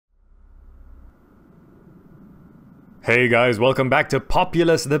Hey guys, welcome back to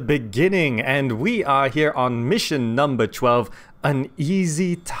Populous the Beginning, and we are here on mission number 12, an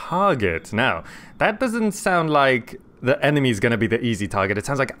easy target. Now, that doesn't sound like the enemy's gonna be the easy target, it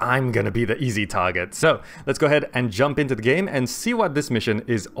sounds like I'm gonna be the easy target. So, let's go ahead and jump into the game and see what this mission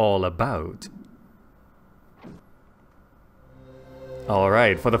is all about.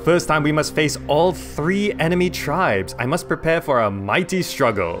 Alright, for the first time we must face all 3 enemy tribes. I must prepare for a mighty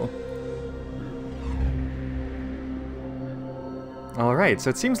struggle. Alright, so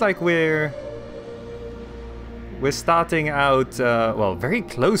it seems like we're starting out, well, very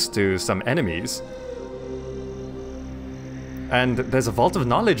close to some enemies. And there's a vault of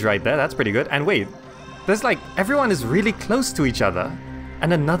knowledge right there, that's pretty good. And wait, there's like, everyone is really close to each other.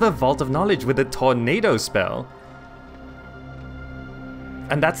 And another vault of knowledge with a tornado spell.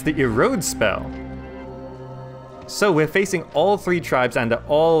 And that's the erode spell. So we're facing all 3 tribes and they're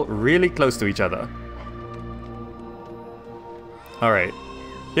all really close to each other. Alright,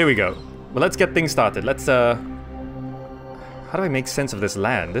 here we go. Well, let's get things started. Let's, how do I make sense of this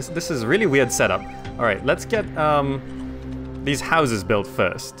land? This is a really weird setup. Alright, let's get, these houses built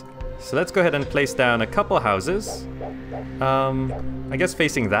first. So let's go ahead and place down a couple houses. I guess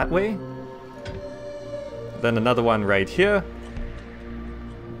facing that way. Then another one right here.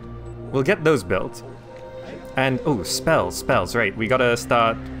 We'll get those built. And, oh, spells, right. We gotta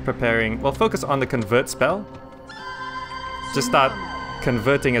start preparing, well, focus on the convert spell. Just start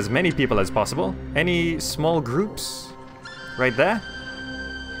converting as many people as possible. Any small groups? Right there?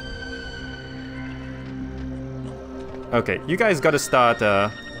 Okay, you guys gotta start,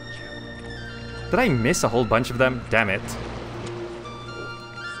 Did I miss a whole bunch of them? Damn it.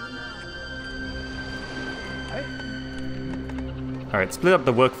 Alright, split up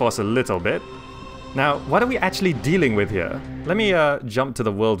the workforce a little bit. Now, what are we actually dealing with here? Let me jump to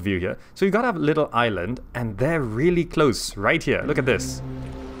the world view here. So you got a little island, and they're really close, right here. Look at this.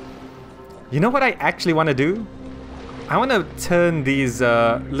 You know what I actually want to do? I want to turn these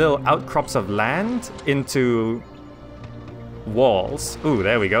little outcrops of land into walls. Ooh,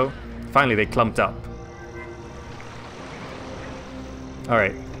 there we go. Finally, they clumped up.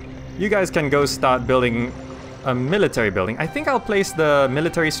 Alright. You guys can go start building a military building. I think I'll place the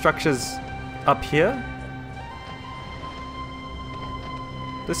military structures up here.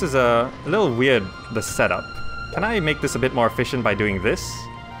 This is a little weird, the setup. Can I make this a bit more efficient by doing this?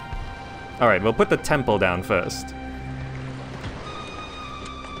 Alright, we'll put the temple down first.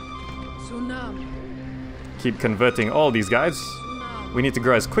 Keep converting all these guys. We need to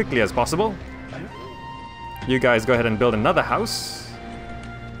grow as quickly as possible. You guys go ahead and build another house.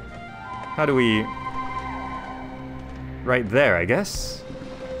 How do we... Right there, I guess.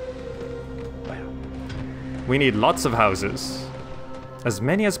 We need lots of houses. As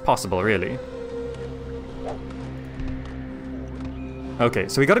many as possible, really. Okay,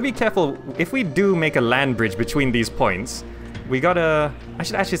 so we gotta be careful. If we do make a land bridge between these points, we gotta... I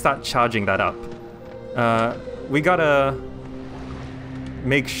should actually start charging that up. We gotta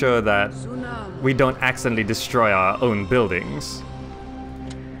make sure that we don't accidentally destroy our own buildings.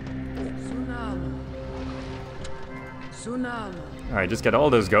 Alright, just get all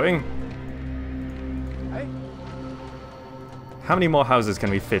those going. How many more houses can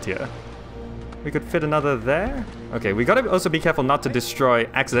we fit here? We could fit another there? Okay, we gotta also be careful not to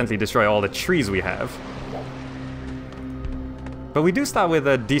accidentally destroy all the trees we have. But we do start with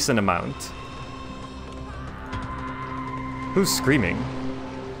a decent amount. Who's screaming?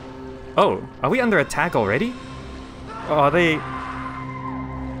 Oh, are we under attack already? Oh, are they...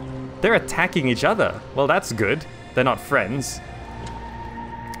 They're attacking each other. Well, that's good. They're not friends.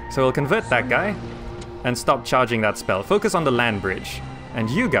 So we'll convert that guy and stop charging that spell. Focus on the land bridge. And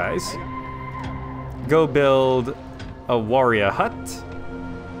you guys, go build a warrior hut.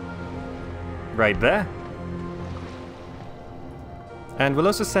 Right there. And we'll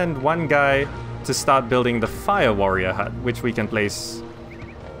also send one guy to start building the fire warrior hut, which we can place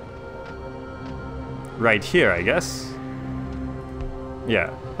right here, I guess.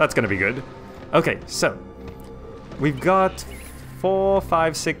 Yeah, that's gonna be good. Okay, so we've got 4,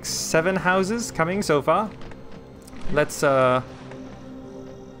 5, 6, 7 houses coming so far. Let's, can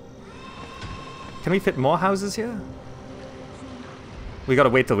we fit more houses here? We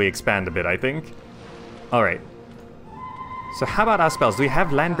gotta wait till we expand a bit, I think. Alright. So how about our spells? Do we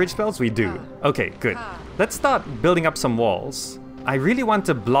have land bridge spells? We do. Okay, good. Let's start building up some walls. I really want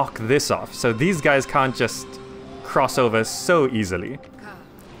to block this off, so these guys can't just cross over so easily.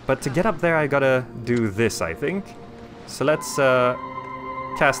 But to get up there, I gotta do this, I think. So let's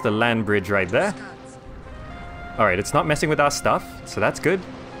cast a land bridge right there. Alright, it's not messing with our stuff, so that's good.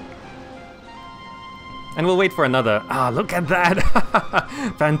 And we'll wait for another. Ah, look at that!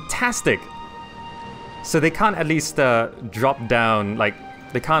 Fantastic! So they can't at least drop down, like,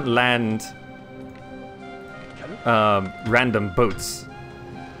 they can't land random boats.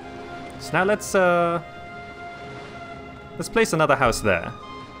 So now let's place another house there.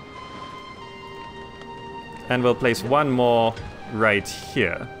 And we'll place one more right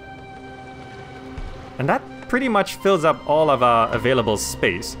here. And that pretty much fills up all of our available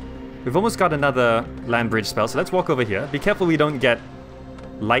space. We've almost got another land bridge spell, so let's walk over here. Be careful we don't get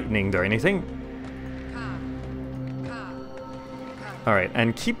lightninged or anything. Alright,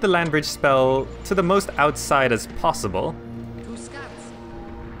 and keep the land bridge spell to the most outside as possible,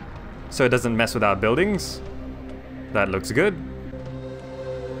 so it doesn't mess with our buildings. That looks good.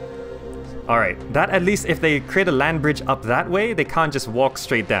 Alright, that at least if they create a land bridge up that way, they can't just walk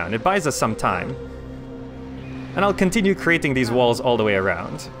straight down. It buys us some time. And I'll continue creating these walls all the way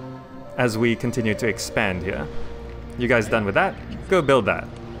around as we continue to expand here. You guys done with that? Go build that.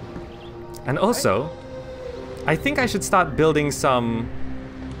 And also, I think I should start building some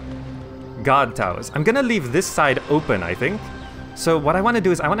guard towers. I'm gonna leave this side open, I think. So what I want to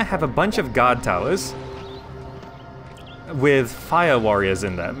do is I want to have a bunch of guard towers with fire warriors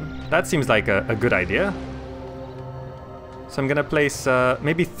in them. That seems like a good idea. So I'm gonna place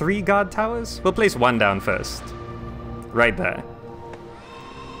maybe 3 guard towers. We'll place 1 down first. Right there.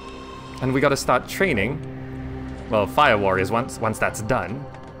 And we gotta start training, well, fire warriors once that's done.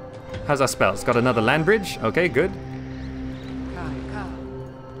 How's our spells? Got another land bridge? Okay, good.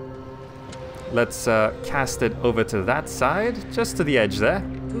 Let's cast it over to that side, just to the edge there.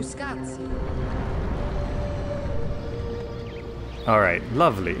 Alright,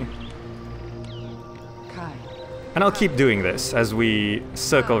 lovely. And I'll keep doing this as we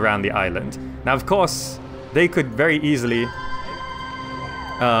circle around the island. Now, of course, they could very easily...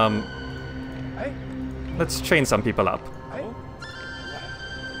 let's train some people up.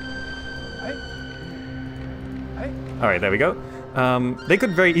 Alright, there we go. They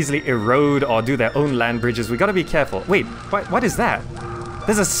could very easily erode or do their own land bridges. We gotta be careful. Wait, what is that?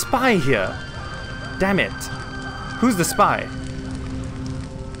 There's a spy here! Damn it. Who's the spy?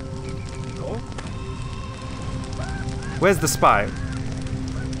 Where's the spy?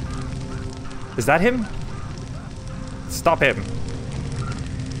 Is that him? Stop him.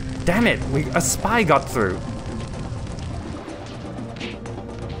 Damn it, a spy got through.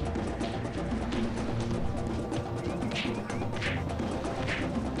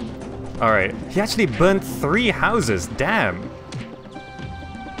 Alright, he actually burnt 3 houses, damn.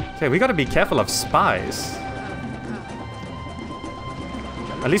 Okay, we gotta be careful of spies.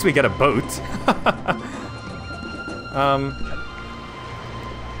 At least we get a boat.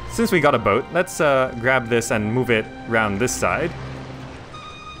 Since we got a boat, let's grab this and move it around this side.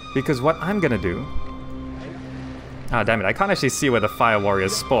 Because what I'm gonna do... Ah, damn it, I can't actually see where the fire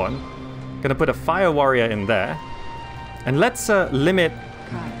warriors spawn. Gonna put a fire warrior in there. And let's limit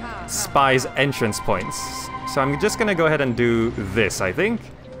spies' entrance points. So I'm just gonna go ahead and do this, I think.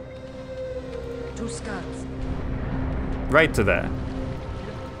 Right to there.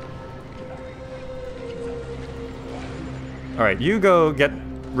 Alright, you go get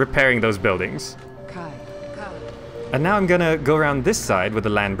repairing those buildings. And now I'm gonna go around this side with the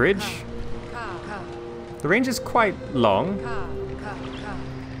land bridge. The range is quite long.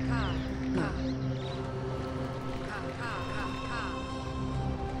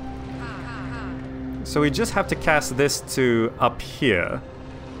 So we just have to cast this to up here.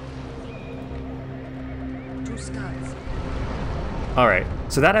 Alright,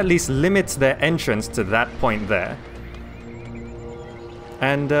 so that at least limits their entrance to that point there.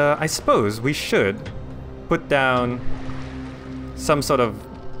 And I suppose we should put down some sort of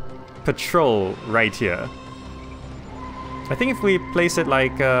patrol right here. I think if we place it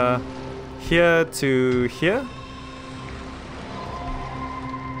like here to here,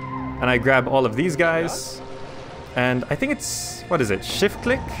 and I grab all of these guys, and I think it's, what is it, shift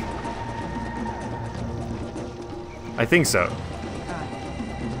click? I think so.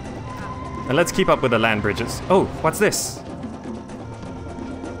 And let's keep up with the land bridges. Oh, what's this?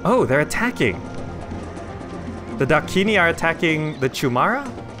 Oh, they're attacking. The Dakini are attacking the Chumara?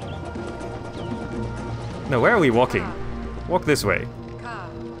 No, where are we walking? Walk this way.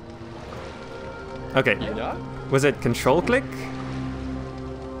 Okay. Was it control click?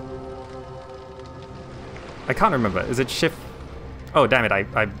 I can't remember. Is it shift? Oh, damn it.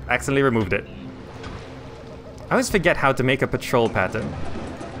 I accidentally removed it. I always forget how to make a patrol pattern.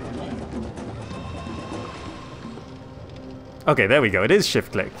 Okay, there we go. It is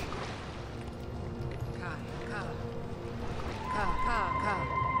shift click.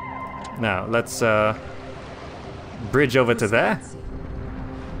 Now, let's bridge over to there.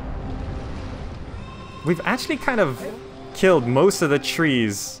 We've actually kind of killed most of the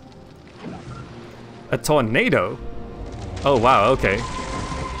trees. A tornado? Oh wow, okay.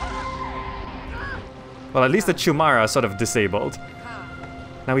 Well, at least the Chumara are sort of disabled.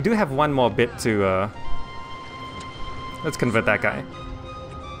 Now we do have one more bit to... let's convert that guy.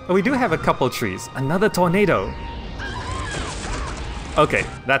 Oh, we do have a couple trees. Another tornado! Okay,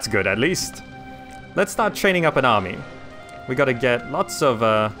 that's good at least. Let's start training up an army. We gotta get lots of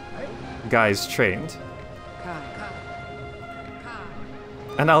guys trained.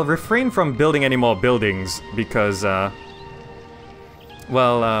 And I'll refrain from building any more buildings because,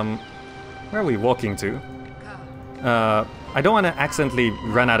 well, where are we walking to? I don't want to accidentally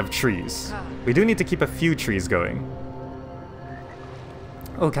run out of trees. We do need to keep a few trees going.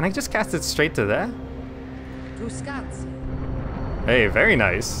 Oh, can I just cast it straight to there? Hey, very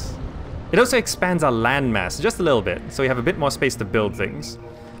nice. It also expands our land mass just a little bit, so we have a bit more space to build things.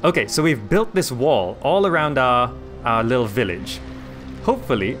 Okay, so we've built this wall all around our little village.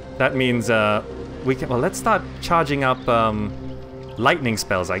 Hopefully, that means we can... Well, let's start charging up lightning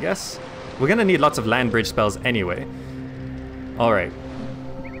spells, I guess. We're gonna need lots of land bridge spells anyway. Alright.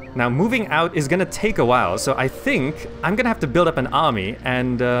 Now, moving out is gonna take a while, so I think I'm gonna have to build up an army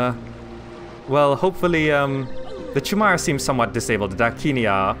and... well, hopefully, the Chumara seem somewhat disabled. The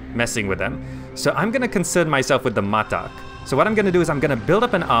Dakini are messing with them. So I'm gonna concern myself with the Matak. So what I'm gonna do is I'm gonna build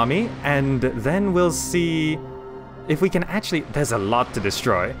up an army, and then we'll see if we can actually... There's a lot to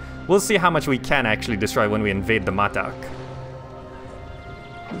destroy. We'll see how much we can actually destroy when we invade the Matak.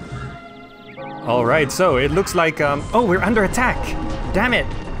 Alright, so it looks like... oh, we're under attack! Damn it!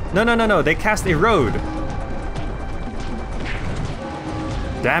 No, no, no, no, they cast Erode.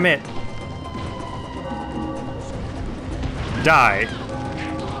 Damn it! Die.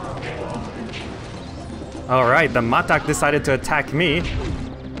 Alright, the Matak decided to attack me.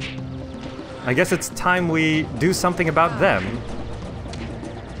 I guess it's time we do something about them.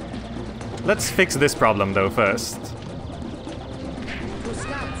 Let's fix this problem though first.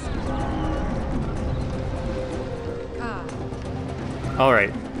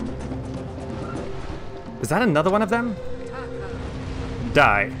 Alright. Is that another one of them?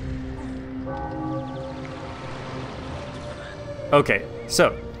 Die. Okay,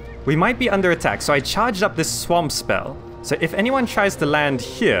 so we might be under attack, so I charged up this swamp spell. So if anyone tries to land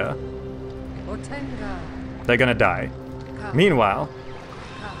here, they're gonna die. Meanwhile,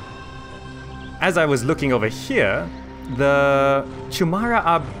 as I was looking over here, the Chumara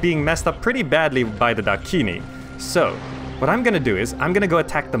are being messed up pretty badly by the Dakini. So, what I'm gonna do is, I'm gonna go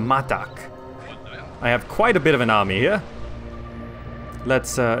attack the Matak. I have quite a bit of an army here.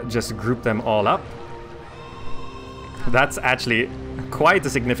 Let's just group them all up. That's actually quite a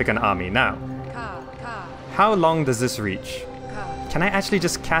significant army. Now, how long does this reach? Can I actually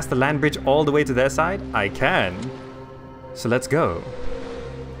just cast the land bridge all the way to their side? I can. So let's go.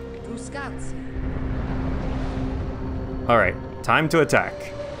 Alright, time to attack.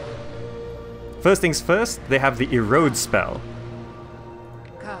 First things first, they have the Erode spell.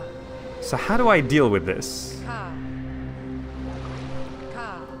 So how do I deal with this?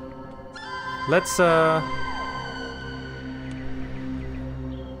 Let's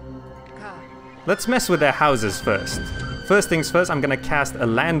mess with their houses first. First things first, I'm gonna cast a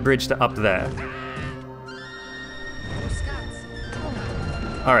land bridge to up there.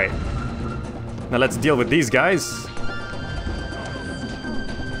 Alright. Now let's deal with these guys.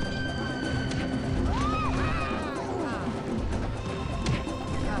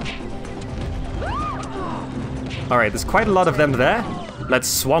 Alright, there's quite a lot of them there. Let's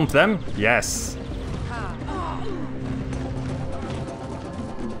swamp them. Yes.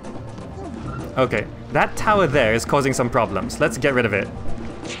 Okay, that tower there is causing some problems. Let's get rid of it.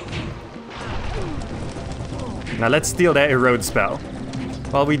 Now let's steal their Erode spell.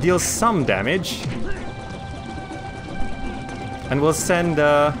 While we deal some damage. And we'll send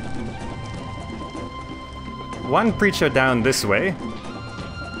one preacher down this way.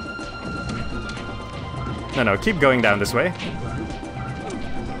 No, keep going down this way.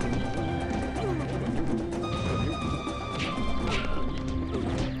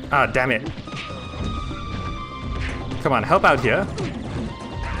 Ah, damn it. Come on, help out here.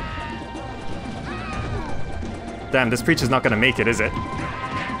 Damn, this preacher's not gonna make it, is it?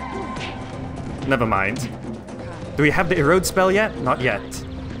 Never mind. Do we have the Erode spell yet? Not yet.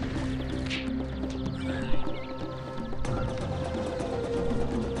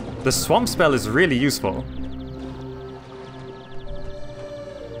 The swamp spell is really useful.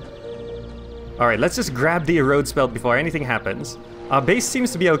 Alright, let's just grab the Erode spell before anything happens. Our base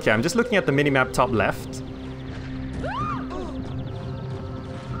seems to be okay. I'm just looking at the minimap top left.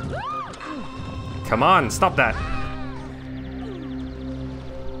 Come on, stop that.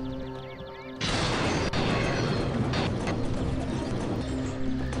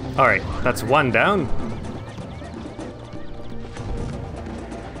 Alright, that's one down.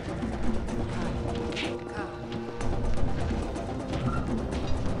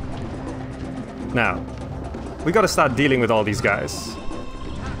 Now, we gotta start dealing with all these guys.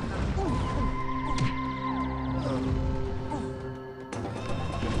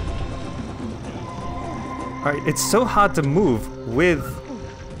 Alright, it's so hard to move with...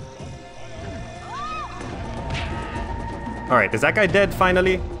 Alright, is that guy dead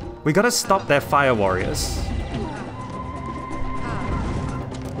finally? We gotta stop their fire warriors.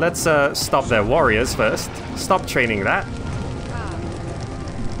 Let's stop their warriors first. Stop training that.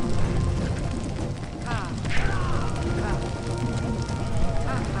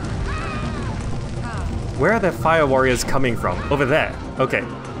 Where are their fire warriors coming from? Over there. Okay.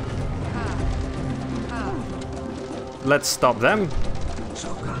 Let's stop them.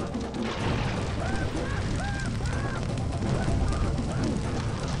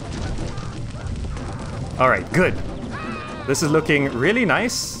 Alright, good. This is looking really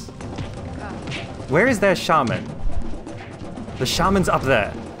nice. Where is their shaman? The shaman's up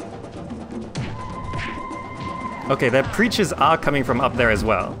there. Okay, their preachers are coming from up there as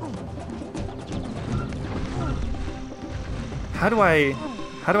well. How do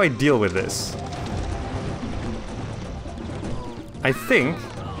I deal with this? I think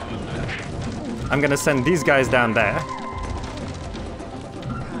I'm gonna send these guys down there.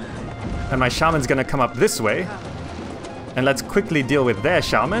 And my shaman's gonna come up this way. And let's quickly deal with their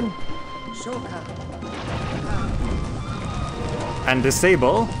shaman. And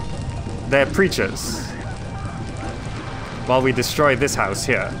disable their preachers. While we destroy this house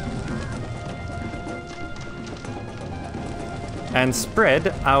here. And spread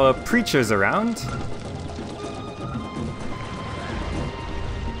our preachers around.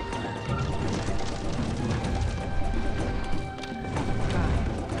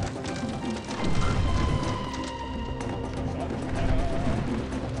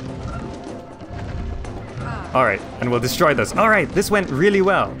 Alright, and we'll destroy this. Alright, this went really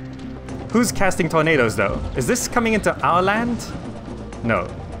well. Who's casting tornadoes though? Is this coming into our land? No.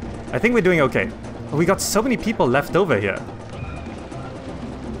 I think we're doing okay. Oh, we got so many people left over here.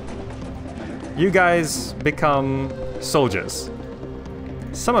 You guys become soldiers.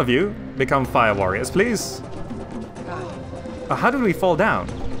 Some of you become fire warriors, please. Oh, how did we fall down?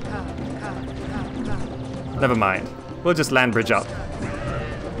 Never mind. We'll just land bridge up.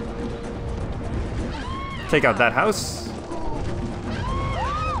 Take out that house.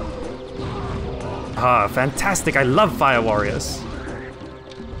 Ah, fantastic. I love fire warriors.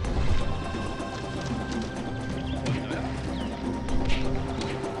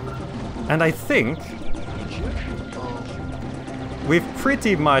 And I think we've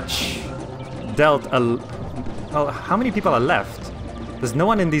pretty much dealt a... Well, how many people are left? There's no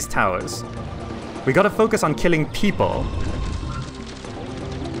one in these towers. We gotta focus on killing people.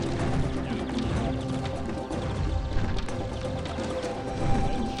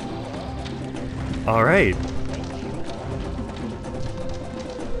 All right.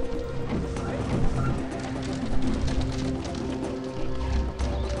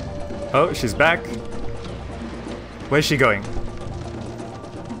 Oh, she's back. Where's she going?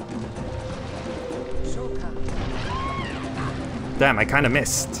 Damn, I kind of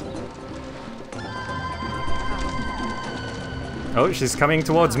missed. Oh, she's coming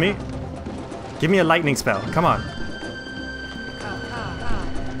towards me. Give me a lightning spell. Come on.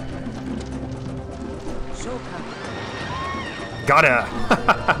 Got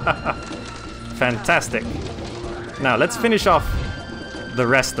her! Fantastic. Now, let's finish off the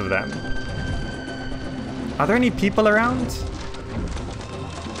rest of them. Are there any people around?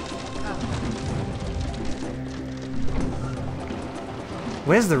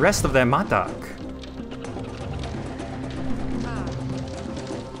 Where's the rest of their matak?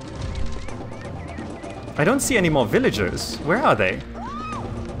 I don't see any more villagers. Where are they?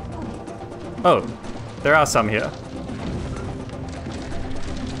 Oh, there are some here.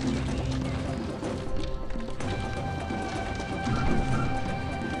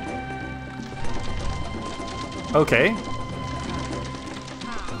 Okay.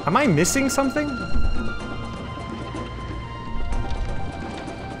 Am I missing something?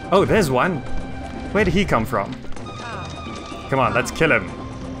 Oh, there's one. Where did he come from? Come on, let's kill him.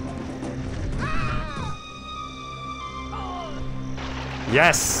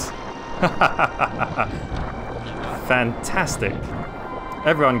 Yes! Fantastic.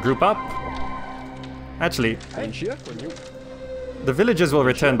 Everyone group up. Actually, the villagers will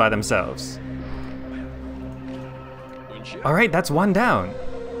return by themselves. Alright, that's one down.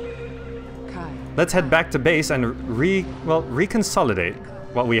 Let's head back to base and reconsolidate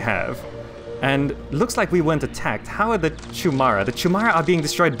what we have. And looks like we weren't attacked. How are the Chumara? The Chumara are being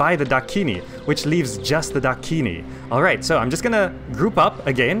destroyed by the Dakini, which leaves just the Dakini. Alright, so I'm just gonna group up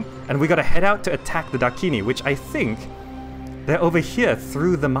again, and we gotta head out to attack the Dakini, which I think they're over here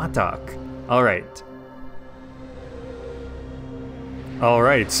through the Matak. Alright.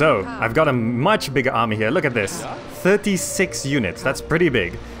 Alright, so I've got a much bigger army here. Look at this. 36 units. That's pretty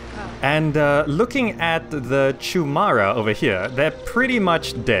big. And looking at the Chumara over here, they're pretty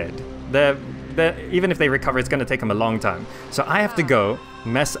much dead. They're even if they recover, it's going to take them a long time. So I have to go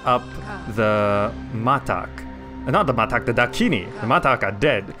mess up the Matak. Not the Matak, the Dakini. The Matak are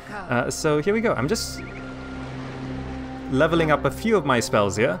dead. So here we go. I'm just leveling up a few of my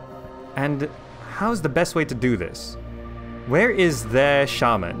spells here. And how's the best way to do this? Where is their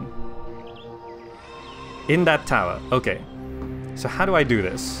shaman? In that tower. Okay. So how do I do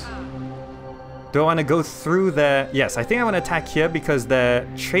this? Do I want to go through their... Yes, I think I want to attack here because their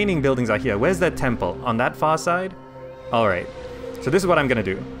training buildings are here. Where's their temple? On that far side? Alright. So this is what I'm going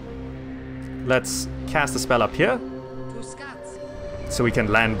to do. Let's cast a spell up here. So we can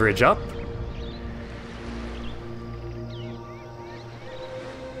land bridge up.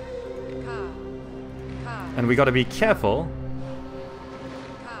 And we got to be careful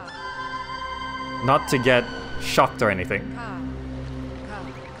not to get shocked or anything.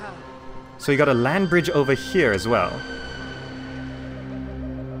 So you got a land bridge over here as well.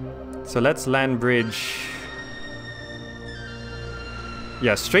 So let's land bridge...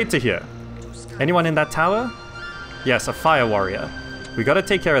 Yeah, straight to here. Anyone in that tower? Yes, a fire warrior. We gotta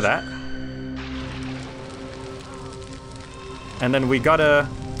take care of that. And then we gotta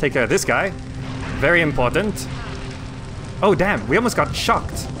take care of this guy. Very important. Oh damn, we almost got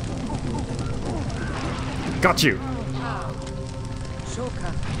shocked. Got you.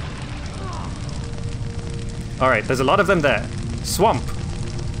 Alright, there's a lot of them there. Swamp.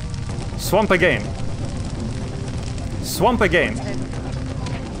 Swamp again. Swamp again.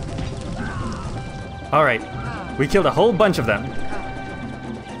 Alright, we killed a whole bunch of them.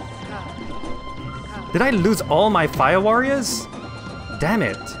 Did I lose all my fire warriors? Damn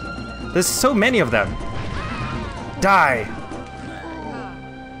it. There's so many of them. Die.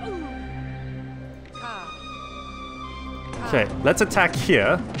 Okay, let's attack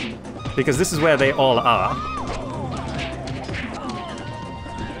here. Because this is where they all are.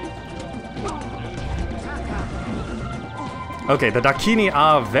 Okay, the Dakini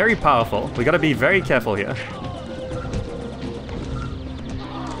are very powerful. We gotta be very careful here.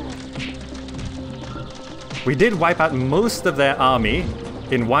 We did wipe out most of their army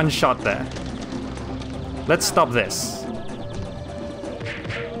in one shot there. Let's stop this.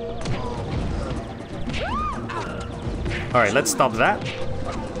 Alright, let's stop that.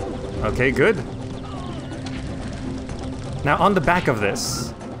 Okay, good. Now on the back of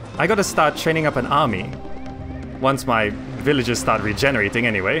this, I gotta start training up an army. Once my villagers start regenerating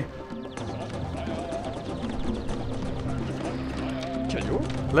anyway.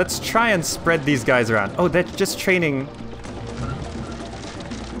 Let's try and spread these guys around. Oh, they're just training...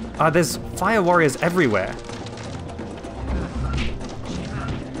 there's fire warriors everywhere.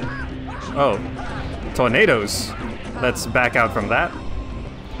 Oh, tornadoes. Let's back out from that.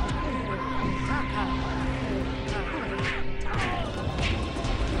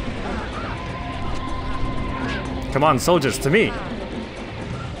 Come on, soldiers, to me.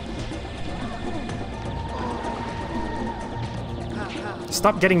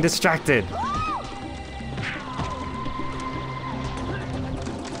 Stop getting distracted.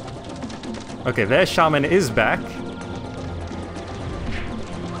 Okay, their shaman is back.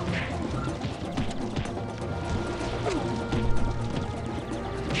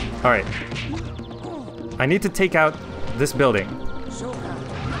 Alright. I need to take out this building.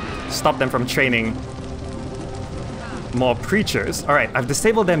 Stop them from training more preachers. Alright, I've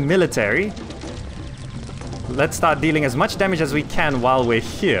disabled their military. Let's start dealing as much damage as we can while we're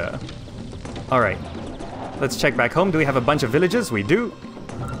here. Alright. Let's check back home. Do we have a bunch of villagers? We do.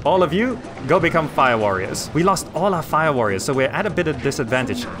 All of you, go become fire warriors. We lost all our fire warriors, so we're at a bit of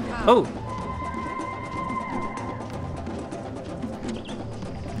disadvantage. Oh!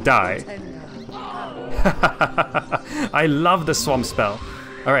 Die. I love the swamp spell.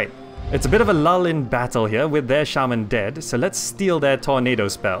 Alright. It's a bit of a lull in battle here with their shaman dead, so let's steal their tornado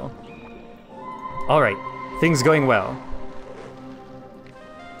spell. Alright, things going well.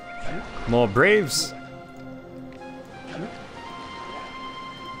 More braves.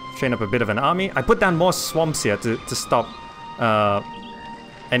 Train up a bit of an army. I put down more swamps here to stop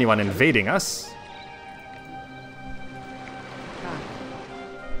anyone invading us.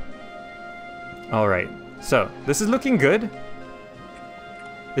 Alright, so this is looking good.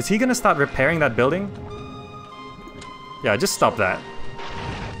 Is he gonna start repairing that building? Yeah, just stop that.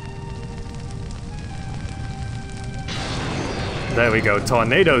 There we go,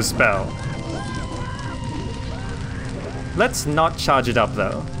 tornado spell. Let's not charge it up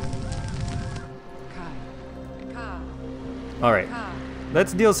though. Alright,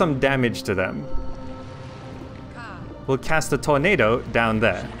 let's deal some damage to them. We'll cast a tornado down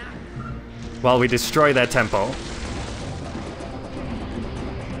there while we destroy their temple.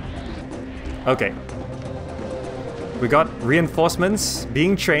 Okay. We got reinforcements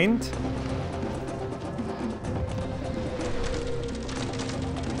being trained.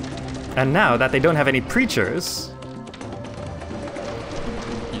 And now that they don't have any preachers,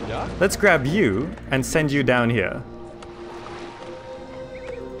 let's grab you and send you down here.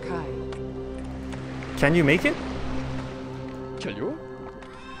 Can you make it? Can you?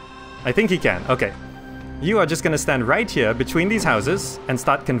 I think he can. Okay. You are just gonna stand right here between these houses and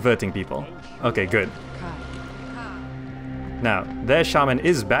start converting people. Okay, good. Now, their shaman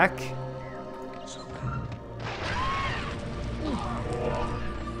is back.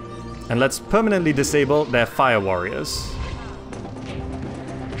 And let's permanently disable their fire warriors.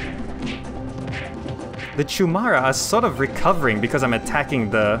 The Chumara are sort of recovering because I'm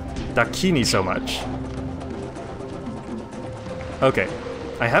attacking the Dakini so much. Okay,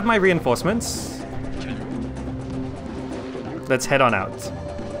 I have my reinforcements. Let's head on out.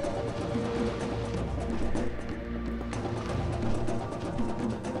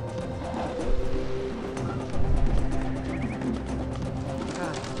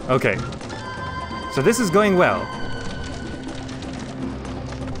 Okay, so this is going well.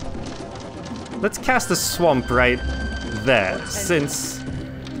 Let's cast a swamp right there, since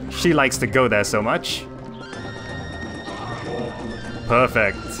she likes to go there so much.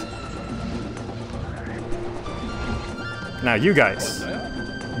 Perfect. Now you guys,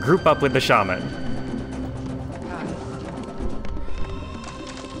 group up with the shaman.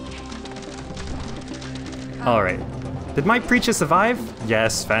 Alright. Did my preacher survive?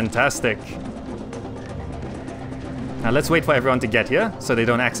 Yes, fantastic. Now let's wait for everyone to get here, so they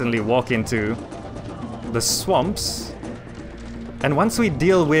don't accidentally walk into the swamps. And once we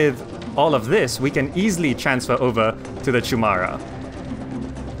deal with all of this, we can easily transfer over to the Chumara.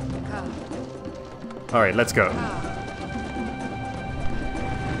 Alright, let's go.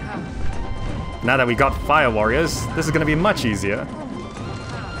 Now that we got fire warriors, this is gonna be much easier.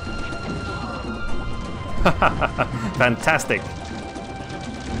 Fantastic.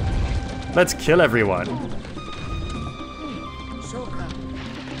 Let's kill everyone.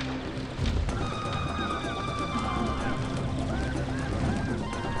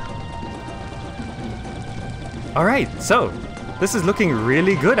 Alright, so this is looking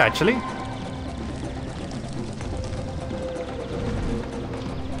really good actually.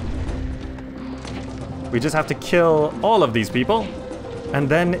 We just have to kill all of these people, and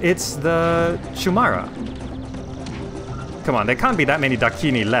then it's the Chumara. Come on, there can't be that many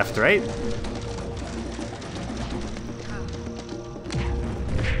Dakini left, right?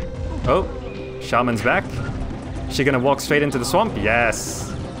 Oh, shaman's back. She gonna walk straight into the swamp? Yes.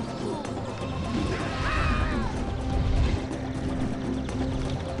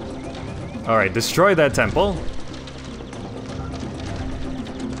 Alright, destroy that temple.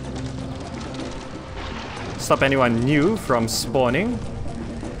 Stop anyone new from spawning.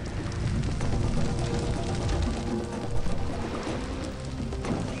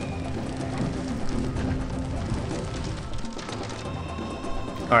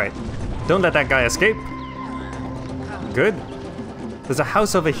 Alright, don't let that guy escape. Good. There's a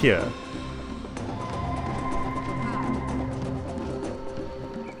house over here.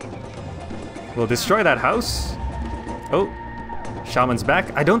 We'll destroy that house. Oh, shaman's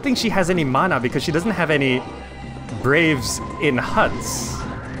back. I don't think she has any mana because she doesn't have any braves in huts.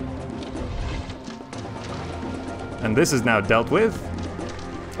 And this is now dealt with.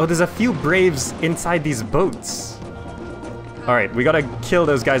 Oh, there's a few braves inside these boats. Alright, we gotta kill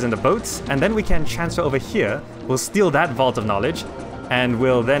those guys in the boats, and then we can transfer over here. We'll steal that Vault of Knowledge, and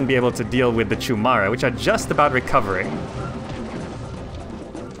we'll then be able to deal with the Chumara, which are just about recovering.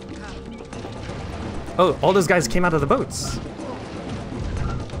 Oh, all those guys came out of the boats.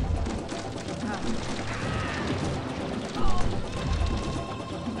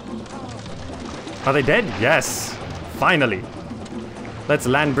 Are they dead? Yes. Finally. Let's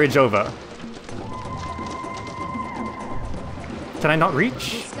land bridge over. Can I not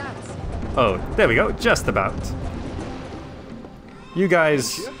reach? Oh, there we go. Just about. You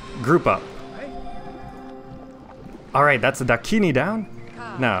guys group up. Alright, that's a Dakini down.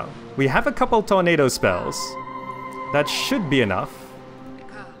 Now, We have a couple tornado spells. That should be enough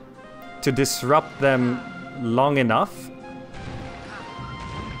to disrupt them long enough.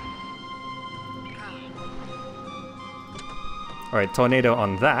 Alright, tornado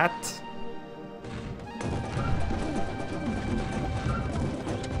on that.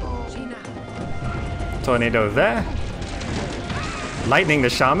 Tornado there. Lightning the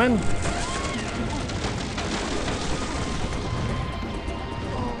shaman.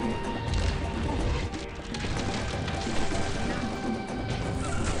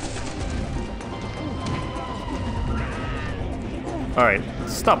 Alright,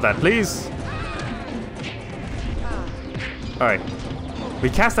 stop that, please. Alright. We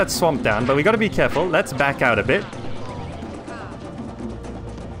cast that swamp down, but we gotta be careful. Let's back out a bit.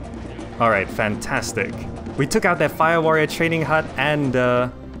 Alright, fantastic. We took out their Fire Warrior training hut and,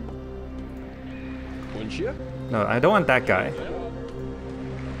 No, I don't want that guy.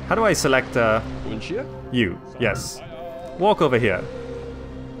 How do I select, you? Yes. Walk over here.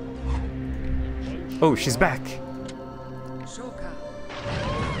 Oh, she's back.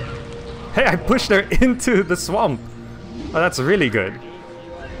 Hey, I pushed her into the swamp. Oh, that's really good.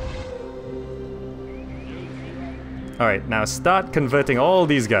 Alright, now start converting all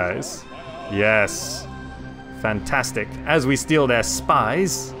these guys. Yes. Fantastic. As we steal their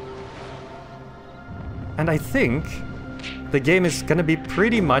spies. And I think the game is gonna be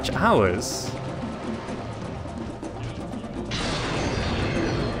pretty much ours.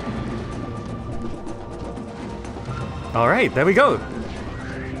 Alright, there we go.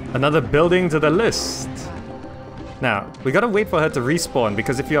 Another building to the list. Now, we gotta wait for her to respawn,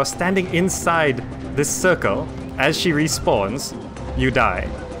 because if you're standing inside this circle, as she respawns, you die.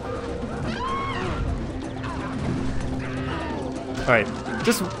 Alright,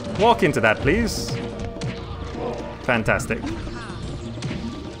 just walk into that, please. Fantastic.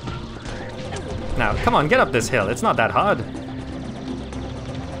 Now, come on, get up this hill. It's not that hard.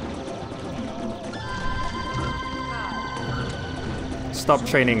 Stop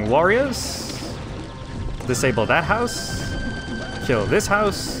training warriors. Disable that house. Kill this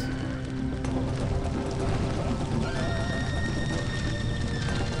house.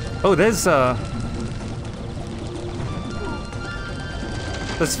 Oh, there's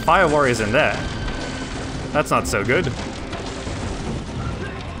fire warriors in there. That's not so good.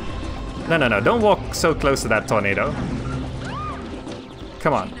 No, no, no, don't walk so close to that tornado.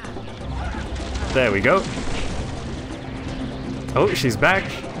 Come on. There we go. Oh, she's back.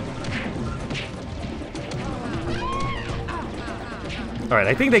 Alright,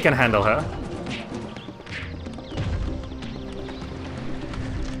 I think they can handle her.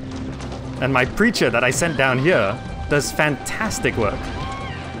 And my preacher that I sent down here does fantastic work.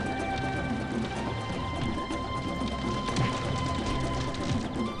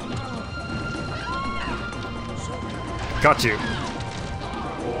 Got you.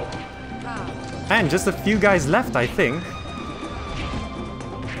 And just a few guys left, I think.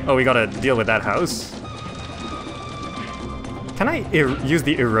 Oh, we gotta deal with that house. Can I use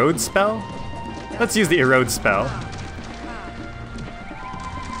the erode spell? Let's use the erode spell.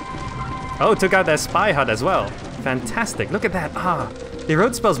 Oh, took out their spy hut as well. Fantastic. Look at that. Ah, the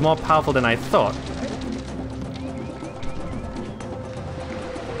erode spell's more powerful than I thought.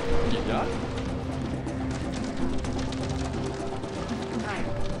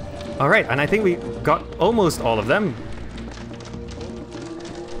 Alright, and I think we got almost all of them.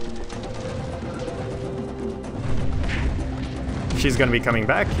 She's gonna be coming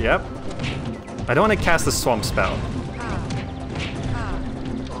back, yep. I don't want to cast the swamp spell.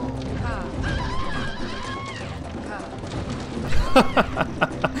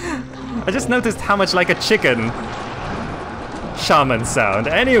 I just noticed how much like a chicken shaman sound.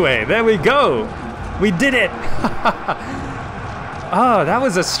 Anyway, there we go. We did it. Oh, that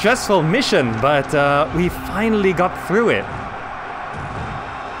was a stressful mission, but we finally got through it.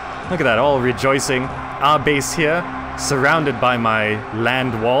 Look at that, all rejoicing. Our base here, surrounded by my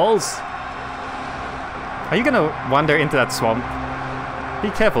land walls. Are you gonna wander into that swamp? Be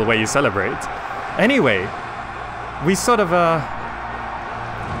careful where you celebrate. Anyway, we sort of,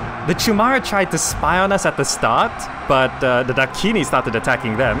 the Chumara tried to spy on us at the start, but the Dakini started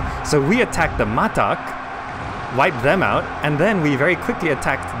attacking them, so we attacked the Matak, wiped them out, and then we very quickly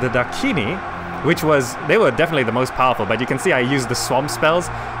attacked the Dakini, which was, they were definitely the most powerful, but you can see I used the swamp spells,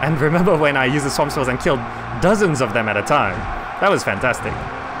 and remember when I used the swamp spells and killed dozens of them at a time. That was fantastic.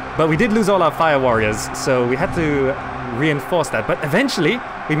 But we did lose all our fire warriors, so we had to reinforce that, but eventually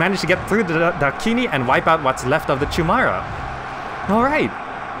we managed to get through the Dakini and wipe out what's left of the Chumara. Alright.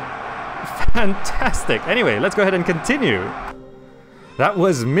 Fantastic. Anyway, let's go ahead and continue. That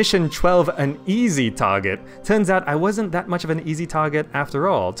was Mission 12, an easy target. Turns out I wasn't that much of an easy target after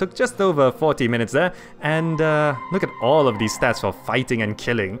all. Took just over 40 minutes there, and look at all of these stats for fighting and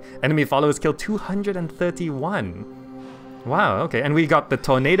killing. Enemy followers killed 231. Wow, okay, and we got the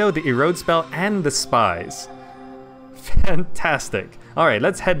Tornado, the Erode spell, and the Spies. Fantastic. Alright,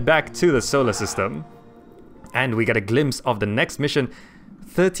 let's head back to the solar system. And we get a glimpse of the next mission.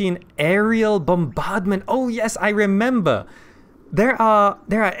 13 aerial bombardment. Oh yes, I remember. There are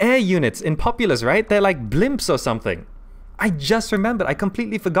air units in Populous, right? They're like blimps or something. I just remembered. I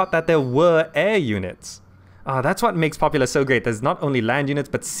completely forgot that there were air units. That's what makes Populous so great. There's not only land units,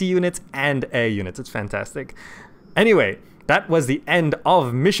 but sea units and air units. It's fantastic. Anyway, that was the end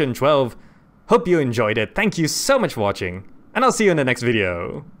of Mission 12. Hope you enjoyed it. Thank you so much for watching, and I'll see you in the next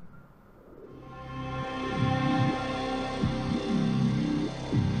video.